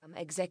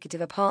executive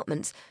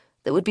apartments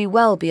that would be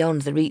well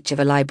beyond the reach of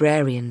a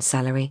librarian's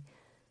salary.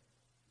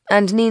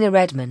 And Nina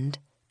Redmond,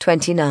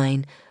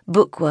 29,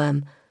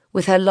 bookworm,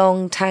 with her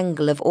long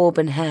tangle of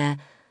auburn hair,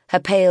 her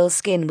pale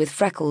skin with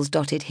freckles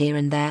dotted here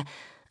and there,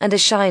 and a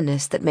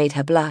shyness that made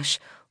her blush,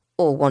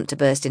 or want to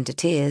burst into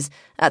tears,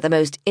 at the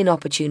most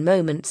inopportune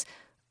moments,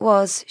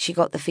 was, she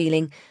got the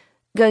feeling,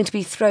 going to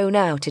be thrown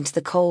out into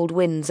the cold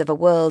winds of a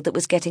world that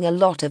was getting a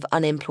lot of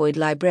unemployed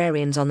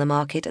librarians on the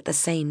market at the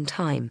same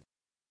time.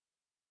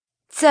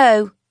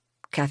 "So,"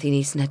 Cathy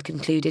Neeson had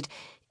concluded,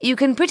 "you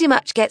can pretty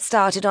much get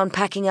started on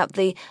packing up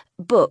the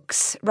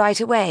books right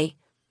away."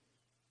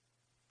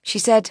 She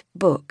said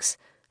books,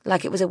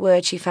 like it was a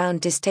word she found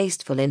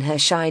distasteful in her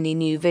shiny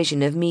new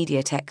vision of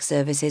media tech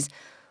services,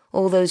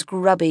 all those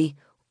grubby,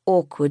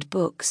 awkward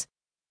books.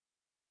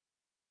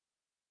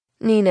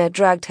 Nina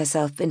dragged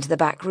herself into the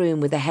back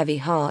room with a heavy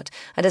heart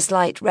and a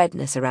slight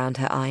redness around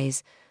her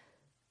eyes.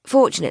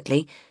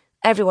 Fortunately,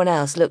 everyone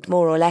else looked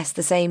more or less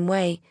the same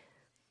way.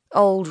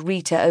 Old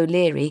Rita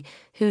O'Leary,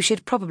 who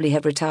should probably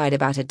have retired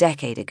about a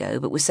decade ago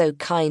but was so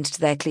kind to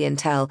their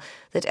clientele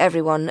that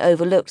everyone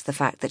overlooked the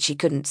fact that she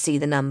couldn't see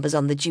the numbers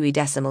on the Dewey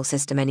Decimal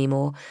System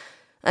anymore,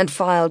 and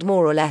filed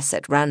more or less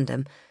at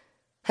random,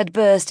 had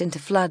burst into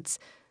floods,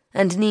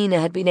 and Nina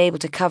had been able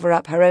to cover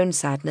up her own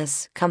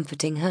sadness,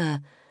 comforting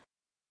her.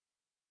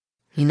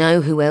 "You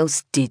know who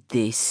else did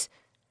this?"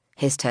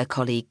 hissed her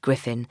colleague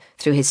Griffin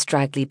through his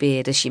straggly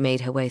beard as she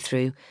made her way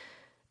through.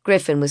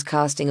 Griffin was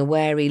casting a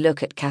wary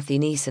look at Cathy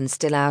Neeson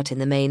still out in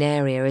the main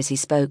area as he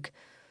spoke.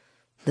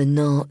 "The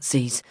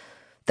Nazis.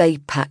 They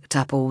packed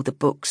up all the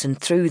books and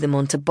threw them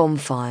onto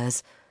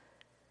bonfires."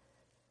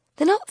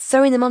 "They're not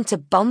throwing them onto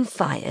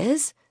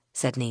bonfires,"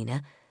 said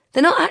Nina.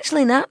 "They're not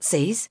actually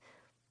Nazis."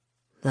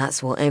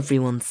 "That's what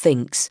everyone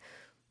thinks.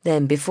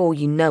 Then before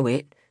you know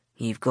it,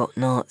 you've got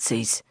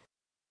Nazis."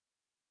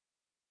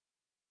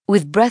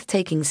 With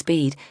breathtaking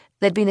speed,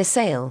 there'd been a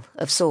sale,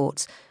 of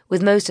sorts,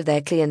 with most of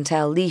their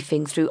clientele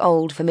leafing through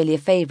old familiar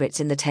favourites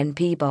in the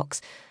 10p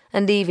box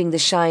and leaving the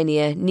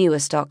shinier, newer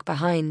stock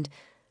behind.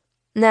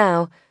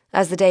 Now,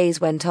 as the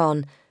days went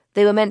on,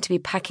 they were meant to be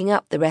packing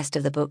up the rest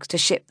of the books to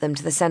ship them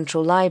to the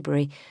central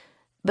library,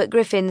 but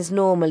Griffin's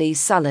normally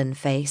sullen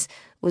face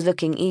was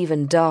looking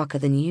even darker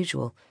than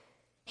usual.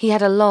 He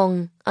had a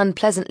long,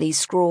 unpleasantly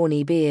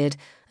scrawny beard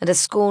and a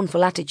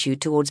scornful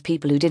attitude towards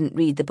people who didn't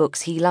read the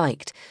books he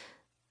liked.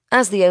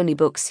 As the only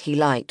books he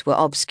liked were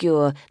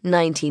obscure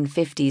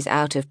 1950s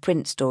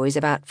out-of-print stories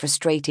about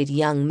frustrated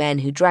young men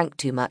who drank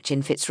too much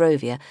in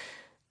Fitzrovia,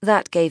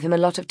 that gave him a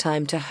lot of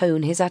time to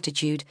hone his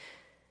attitude.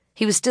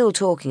 He was still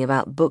talking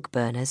about book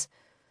burners.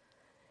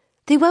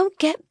 "They won't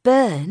get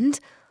burned.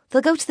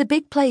 They'll go to the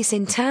big place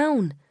in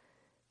town."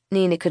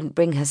 Nina couldn't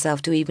bring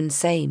herself to even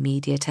say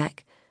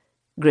Mediatek.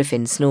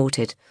 Griffin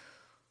snorted.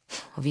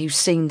 "Have you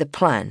seen the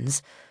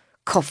plans?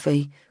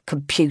 Coffee,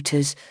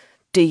 computers,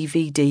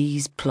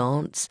 DVDs,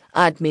 plants,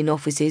 admin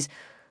offices,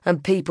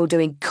 and people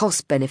doing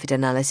cost-benefit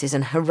analysis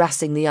and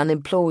harassing the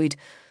unemployed.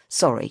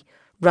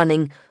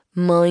 Running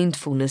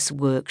mindfulness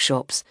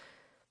workshops.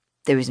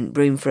 There isn't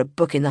room for a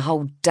book in the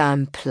whole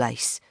damn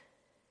place."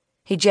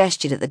 He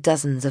gestured at the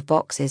dozens of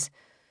boxes.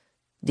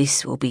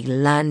 "This will be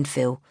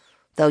landfill.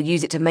 They'll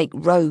use it to make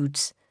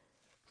roads."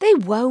 "They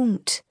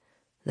won't."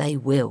 "They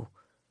will.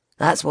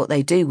 That's what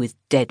they do with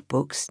dead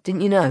books,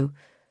 didn't you know?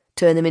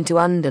 Turn them into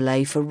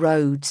underlay for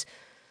roads,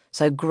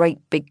 so great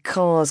big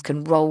cars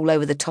can roll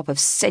over the top of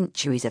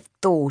centuries of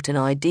thought and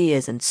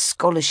ideas and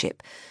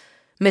scholarship,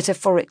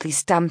 metaphorically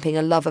stamping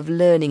a love of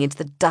learning into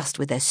the dust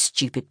with their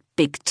stupid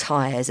big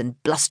tyres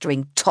and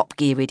blustering Top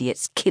Gear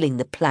idiots killing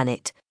the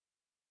planet."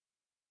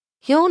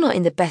 "You're not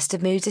in the best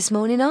of moods this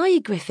morning, are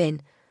you,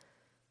 Griffin?"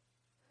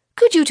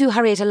 "Could you two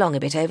hurry it along a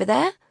bit over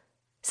there?"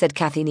 said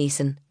Cathy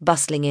Neeson,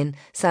 bustling in,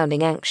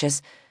 sounding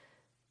anxious.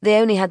 They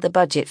only had the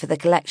budget for the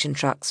collection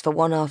trucks for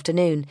one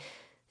afternoon.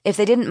 If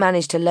they didn't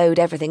manage to load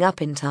everything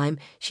up in time,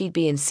 she'd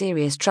be in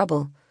serious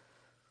trouble.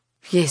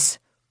 "Yes,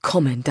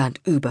 Kommandant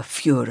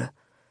Überführer,"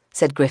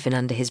 said Griffin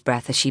under his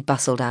breath as she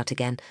bustled out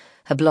again,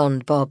 her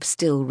blonde bob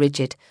still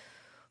rigid.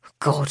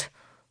 "God,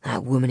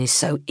 that woman is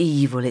so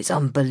evil, it's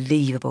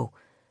unbelievable."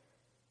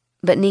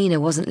 But Nina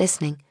wasn't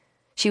listening.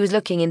 She was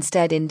looking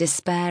instead in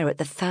despair at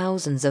the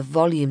thousands of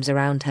volumes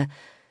around her,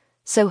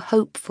 so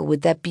hopeful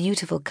with their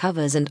beautiful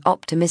covers and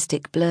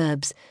optimistic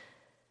blurbs.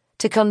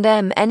 To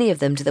condemn any of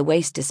them to the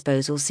waste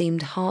disposal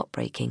seemed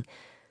heartbreaking.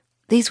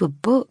 These were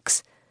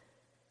books.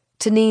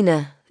 To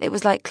Nina, it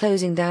was like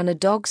closing down a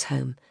dog's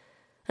home,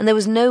 and there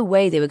was no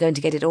way they were going to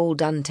get it all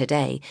done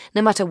today,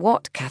 no matter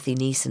what Cathy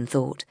Neeson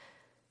thought.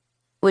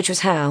 Which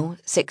was how,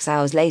 6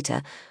 hours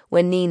later,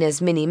 when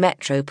Nina's mini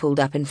metro pulled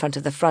up in front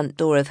of the front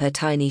door of her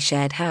tiny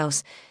shared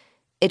house,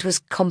 it was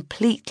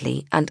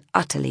completely and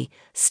utterly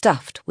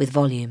stuffed with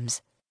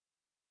volumes.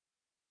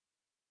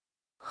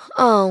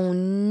 "Oh,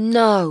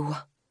 no,"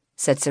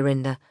 said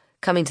Serinda,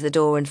 coming to the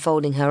door and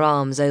folding her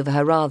arms over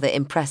her rather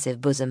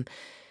impressive bosom.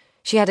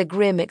 She had a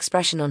grim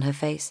expression on her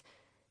face.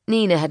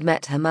 Nina had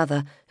met her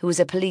mother, who was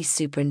a police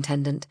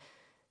superintendent.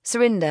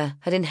 Serinda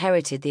had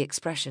inherited the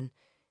expression.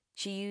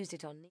 She used it on